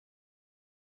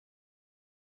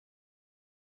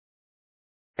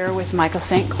Here with Michael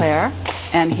St.Clair,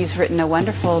 and he's written a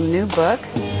wonderful new book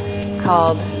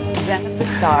called Zen of the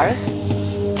Stars.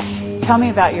 Tell me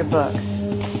about your book.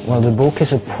 Well, the book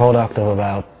is a product of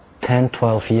about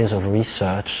 10-12 years of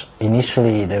research.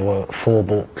 Initially there were 4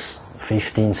 books,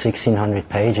 1,600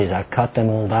 pages. I cut them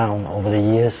all down over the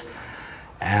years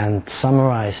and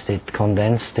summarized it,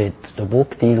 condensed it. The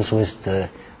book deals with the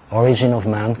origin of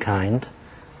mankind,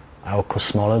 our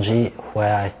cosmology,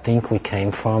 where I think we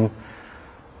came from,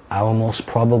 our most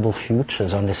probable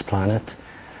futures on this planet,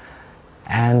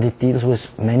 and it deals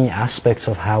with many aspects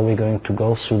of how we're going to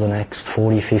go through the next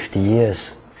 40-50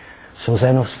 years. So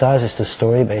Zen of Stars is the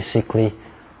story basically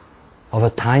of a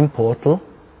time portal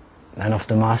and of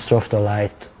the Master of the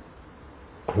Light,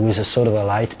 who is a sort of a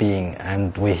light being,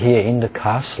 and we're here in the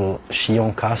castle,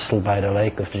 Chillon Castle by the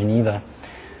Lake of Geneva,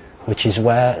 which is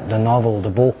where the novel, the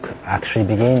book, actually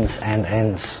begins and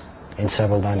ends in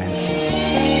several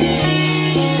dimensions.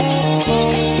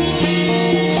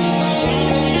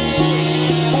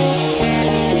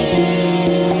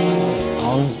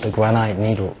 The granite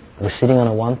needle. We're sitting on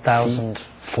a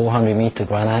 1,400 meter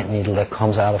granite needle that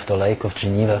comes out of the Lake of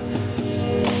Geneva.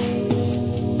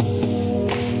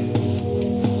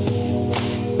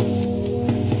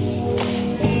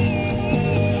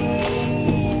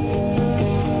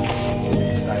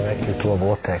 It's directly to a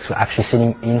vortex. We're actually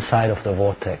sitting inside of the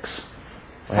vortex.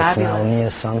 It's now near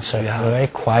sunset. We have a very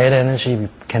quiet energy. We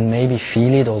can maybe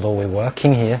feel it, although we're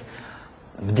working here.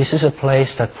 This is a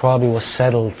place that probably was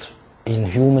settled in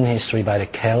human history by the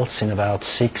Celts in about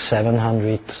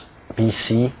 600-700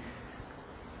 BC.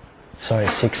 Sorry,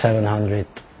 600-700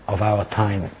 of our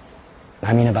time.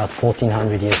 I mean about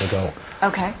 1400 years ago.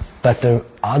 Okay. But the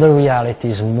other reality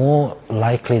is more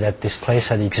likely that this place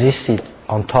had existed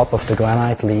on top of the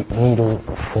granite needle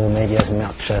for maybe as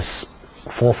much as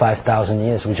 4,000 or 5,000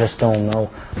 years. We just don't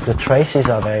know. The traces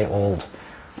are very old.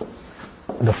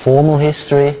 The formal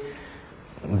history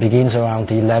begins around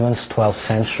the 11th, 12th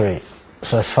century.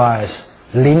 So as far as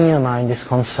linear mind is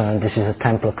concerned, this is a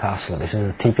temple castle. This is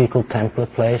a typical temple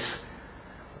place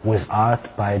with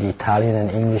art by the Italian and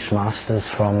English masters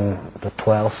from the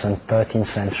 12th and 13th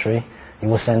century. It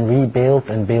was then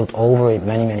rebuilt and built over it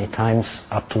many, many times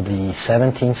up to the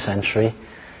 17th century,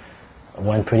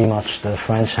 when pretty much the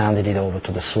French handed it over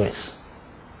to the Swiss.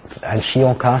 And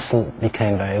Chillon Castle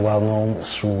became very well known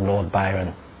through Lord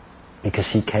Byron,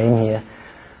 because he came here.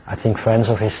 I think friends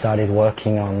of his started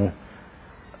working on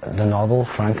the novel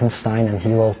Frankenstein, and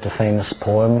he wrote the famous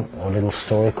poem or little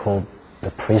story called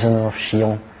The Prisoner of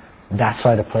Chillon. That's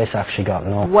why the place actually got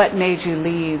known. What made you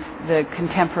leave the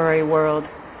contemporary world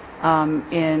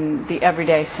in the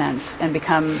everyday sense and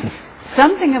become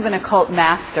something of an occult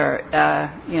master,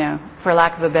 you know, for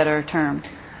lack of a better term?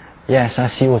 Yes, I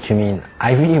see what you mean.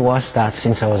 I really was that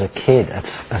since I was a kid.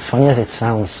 As funny as it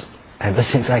sounds, ever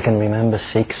since I can remember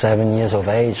 6-7 years of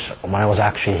age, when I was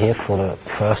actually here for the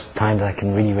first time that I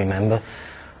can really remember,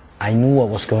 I knew what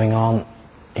was going on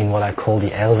in what I call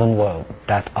the elven world,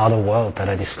 that other world that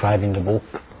I describe in the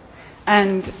book.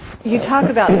 And you talk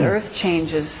about the earth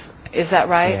changes, is that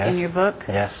right, Yes. in your book?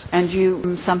 Yes. And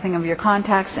you, something of your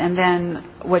contacts, and then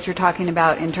what you're talking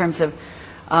about in terms of,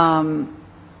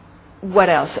 what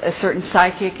else? A certain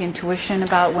psychic intuition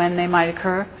about when they might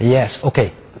occur? Yes,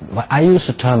 okay. I use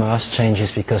the term earth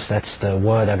changes because that's the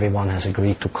word everyone has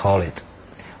agreed to call it.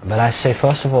 But I say,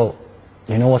 first of all,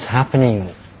 you know what's happening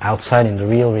outside in the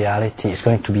real reality is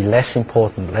going to be less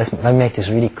important. Let me make this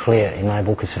really clear. In my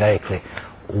book it's very clear.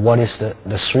 What is the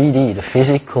 3D, the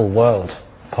physical world,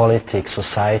 politics,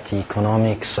 society,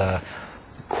 economics,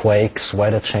 quakes,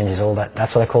 weather changes, all that,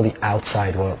 that's what I call the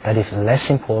outside world. That is less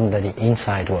important than the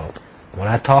inside world. What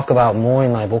I talk about more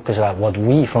in my book is about what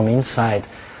we from inside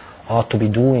ought to be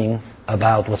doing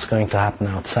about what's going to happen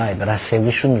outside. But I say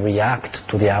we shouldn't react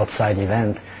to the outside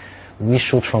event. We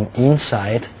should from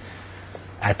inside,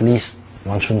 at least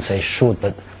one shouldn't say should,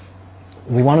 but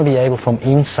we want to be able from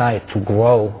inside to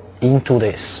grow into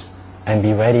this and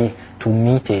be ready to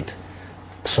meet it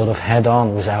sort of head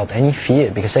on without any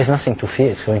fear, because there's nothing to fear.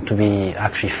 It's going to be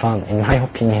actually fun, in my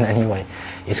opinion anyway.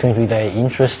 It's going to be very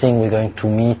interesting. We're going to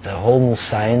meet a whole new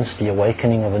science, the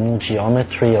awakening of a new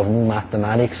geometry, of new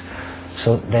mathematics.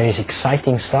 So there is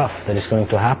exciting stuff that is going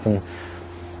to happen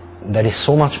that is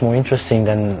so much more interesting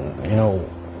than, you know,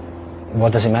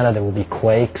 what does it matter? There will be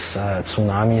quakes,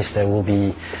 tsunamis, there will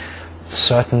be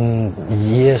certain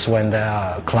years when there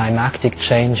are climactic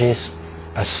changes,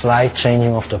 a slight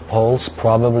changing of the poles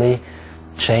probably,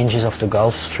 changes of the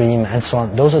Gulf Stream and so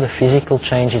on. Those are the physical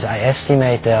changes. I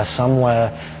estimate there are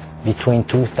somewhere between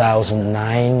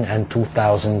 2009 and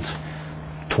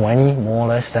 2020, more or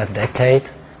less, that decade.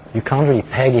 you can't really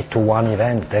peg it to one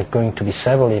event. There are going to be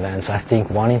several events. I think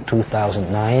one in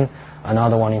 2009,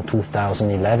 another one in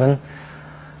 2011.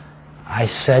 I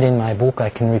said in my book, I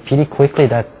can repeat it quickly,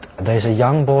 that there's a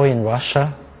young boy in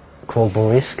Russia called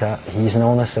Boriska. He's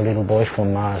known as the little boy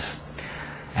from Mars.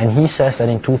 And he says that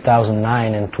in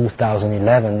 2009 and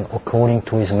 2011, according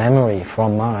to his memory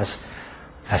from Mars,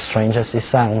 as strange as this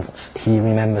sounds, he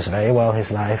remembers very well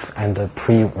his life and the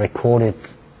pre-recorded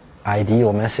idea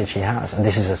or message he has. And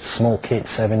this is a small kid,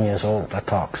 7 years old, that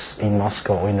talks in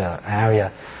Moscow, in the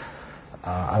area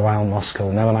around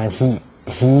Moscow. Never mind,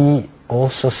 he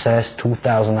also says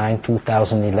 2009,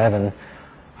 2011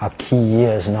 are key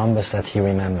years, numbers that he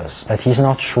remembers. But he's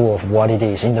not sure of what it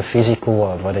is in the physical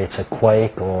world, whether it's a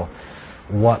quake or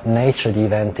what nature the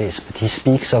event is. But he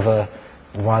speaks of a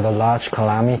rather large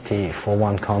calamity for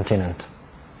one continent.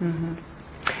 Mm-hmm.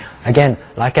 Again,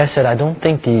 like I said, I don't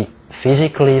think the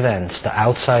physical events, the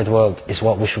outside world, is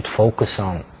what we should focus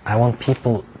on. I want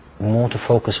people more to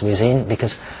focus within,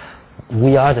 because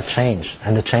we are the change,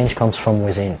 and the change comes from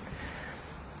within.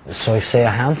 So if, say, a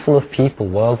handful of people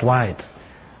worldwide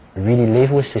really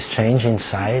live with this change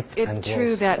inside. It's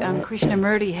true that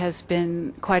Krishnamurti has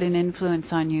been quite an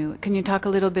influence on you. Can you talk a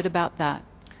little bit about that?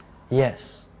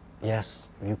 Yes, yes.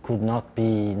 You could not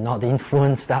be not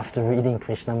influenced after reading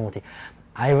Krishnamurti.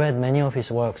 I read many of his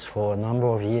works for a number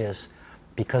of years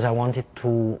because I wanted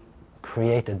to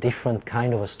create a different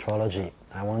kind of astrology.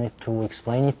 I wanted to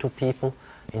explain it to people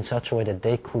in such a way that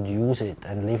they could use it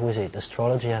and live with it.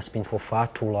 Astrology has been for far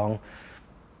too long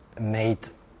made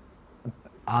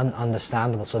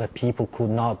ununderstandable so that people could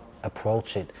not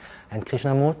approach it. And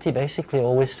Krishnamurti basically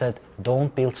always said,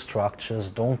 don't build structures,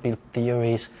 don't build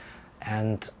theories,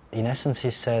 and in essence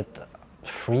he said,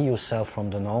 free yourself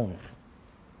from the known.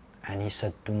 And he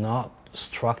said, do not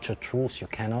structure truths, you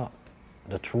cannot.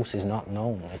 The truth is not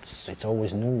known, it's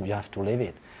always new, you have to live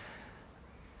it.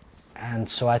 And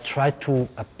so I tried to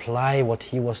apply what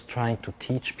he was trying to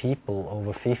teach people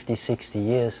over 50, 60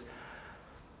 years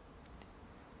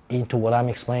into what I'm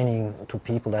explaining to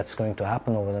people that's going to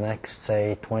happen over the next,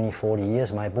 say, 20, 40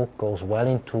 years. My book goes well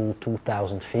into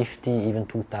 2050, even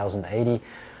 2080.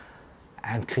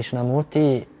 And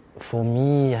Krishnamurti, for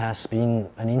me, has been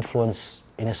an influence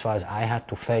in as far as I had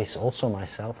to face also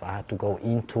myself. I had to go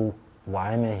into,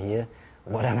 why am I here?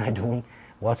 What am I doing?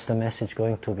 What's the message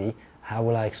going to be? How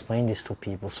will I explain this to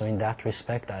people? So in that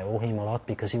respect, I owe him a lot,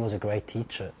 because he was a great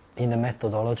teacher. In the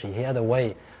methodology, he had a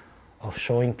way of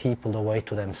showing people the way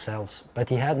to themselves, but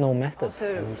he had no method.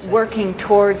 So working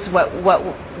towards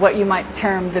what you might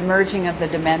term the merging of the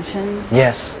dimensions.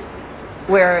 Yes.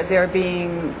 Where you're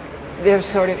being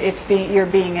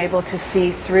able to see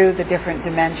through the different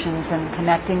dimensions and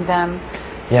connecting them.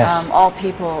 Yes. All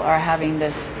people are having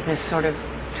this sort of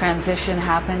transition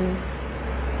happen.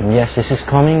 Yes, this is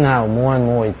coming now more and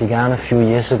more. It began a few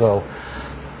years ago.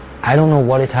 I don't know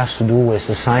what it has to do with.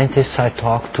 The scientists I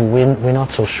talk to, we're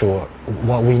not so sure.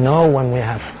 What we know, when we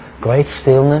have great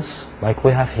stillness, like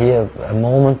we have here, a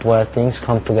moment where things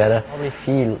come together, probably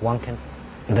feel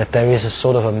that there is a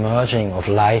sort of a merging of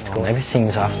light, and everything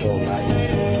is after all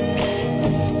light.